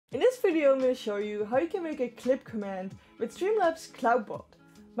In this video I'm going to show you how you can make a clip command with Streamlabs Cloudbot.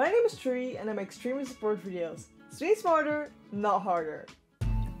 My name is Tree and I make streaming support videos. Stream smarter, not harder.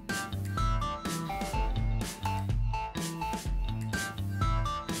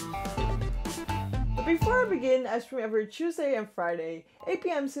 But before I begin, I stream every Tuesday and Friday, 8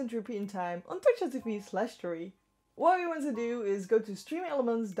 PM Central European Time on twitch.tv/Tree. What you want to do is go to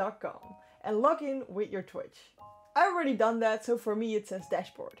streamelements.com and log in with your Twitch. I've already done that, so for me it says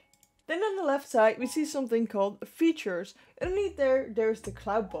dashboard. Then on the left side we see something called features. Underneath there's the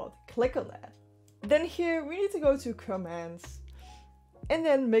Cloudbot. Click on that. Then here we need to go to commands. And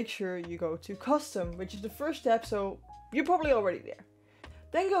then make sure you go to custom, which is the first step, so you're probably already there.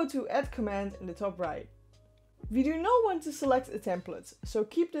 Then go to add command in the top right. We do not want to select a template, so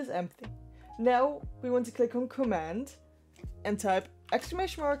keep this empty. Now we want to click on command and type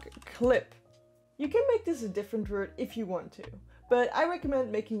 !clip. You can make this a different word if you want to, but I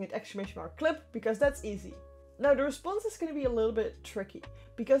recommend making it !clip because that's easy. Now the response is going to be a little bit tricky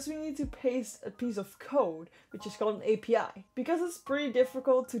because we need to paste a piece of code, which is called an API. Because it's pretty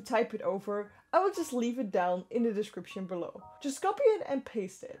difficult to type it over, I will just leave it down in the description below. Just copy it and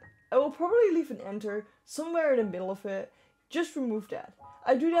paste it. I will probably leave an enter somewhere in the middle of it. Just remove that.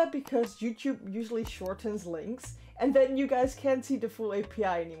 I do that because YouTube usually shortens links and then you guys can't see the full API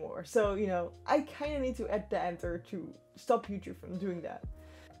anymore. So, you know, I kind of need to add the enter to stop YouTube from doing that.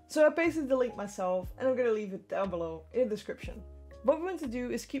 So I pasted the link myself and I'm going to leave it down below in the description. What we want to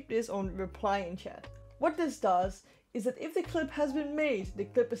do is keep this on reply in chat. What this does is that if the clip has been made, the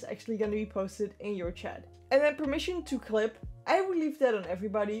clip is actually going to be posted in your chat. And then permission to clip, I will leave that on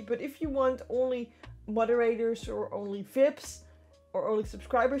everybody, but if you want only moderators or only VIPs or only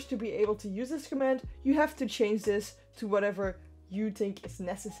subscribers to be able to use this command, you have to change this to whatever you think is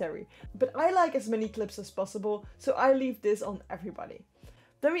necessary. But I like as many clips as possible, so I leave this on everybody.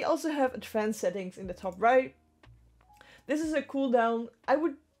 Then we also have advanced settings in the top right. This is a cooldown. I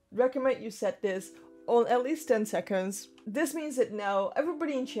would recommend you set this on at least 10 seconds. This means that now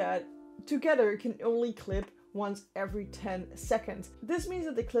everybody in chat together can only clip once every 10 seconds. This means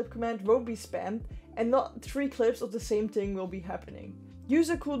that the clip command won't be spammed and not 3 clips of the same thing will be happening. Use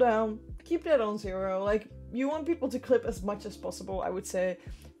a cooldown, keep that on 0. Like, you want people to clip as much as possible, I would say.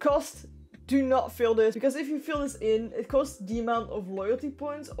 Cost, do not fill this, because if you fill this in, it costs the amount of loyalty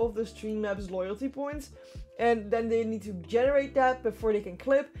points of the Streamlabs loyalty points, and then they need to generate that before they can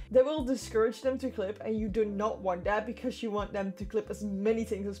clip. That will discourage them to clip, and you do not want that because you want them to clip as many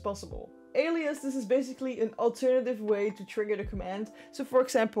things as possible. Alias, this is basically an alternative way to trigger the command. So for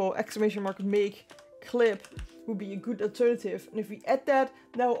example, !make clip would be a good alternative. And if we add that,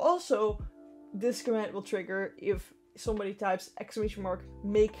 now also this command will trigger if somebody types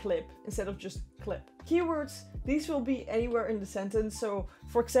 !make clip instead of just clip. Keywords, these will be anywhere in the sentence. So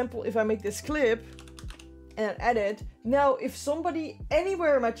for example, if I make this clip and add it, now if somebody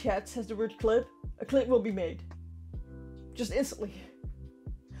anywhere in my chat says the word clip, a clip will be made. Just instantly.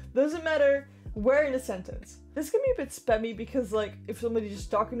 Doesn't matter where in the sentence. This can be a bit spammy because, like, if somebody's just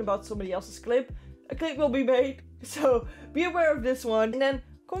talking about somebody else's clip, a clip will be made. So be aware of this one. And then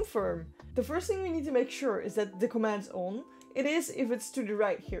confirm. The first thing we need to make sure is that the command's on. It is if it's to the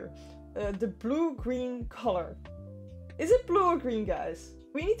right here. The blue-green color. Is it blue or green, guys?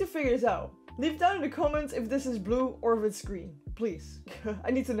 We need to figure this out. Leave down in the comments if this is blue or if it's green. Please.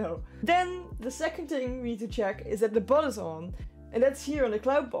 I need to know. Then the second thing we need to check is that the bot is on. And that's here on the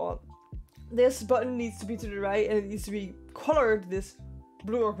Cloudbot. This button needs to be to the right and it needs to be colored this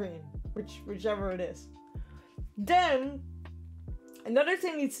blue or green, whichever it is. Then another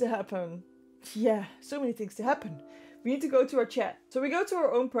thing needs to happen. Yeah, so many things to happen. We need to go to our chat. So we go to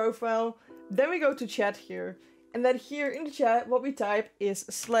our own profile, then we go to chat here, and then here in the chat what we type is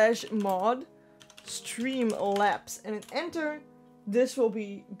 /mod Streamlabs and then enter. This will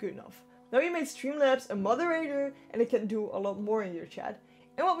be good enough. Now we made Streamlabs a moderator and it can do a lot more in your chat.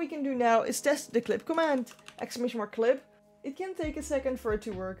 And what we can do now is test the clip command. !clip. It can take a second for it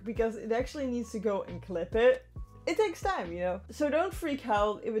to work because it actually needs to go and clip it. It takes time, you know. So don't freak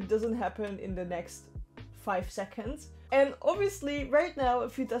out if it doesn't happen in the next 5 seconds. And obviously right now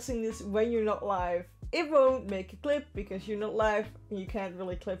if you're testing this when you're not live, it won't make a clip because you're not live and you can't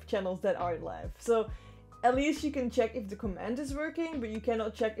really clip channels that aren't live. So at least you can check if the command is working, but you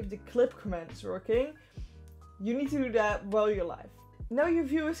cannot check if the clip command is working. You need to do that while you're live. Now your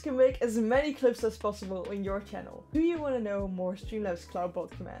viewers can make as many clips as possible on your channel. Do you want to know more Streamlabs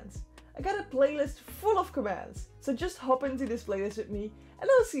Cloudbot commands? I got a playlist full of commands, so just hop into this playlist with me and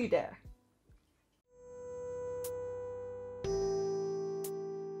I'll see you there.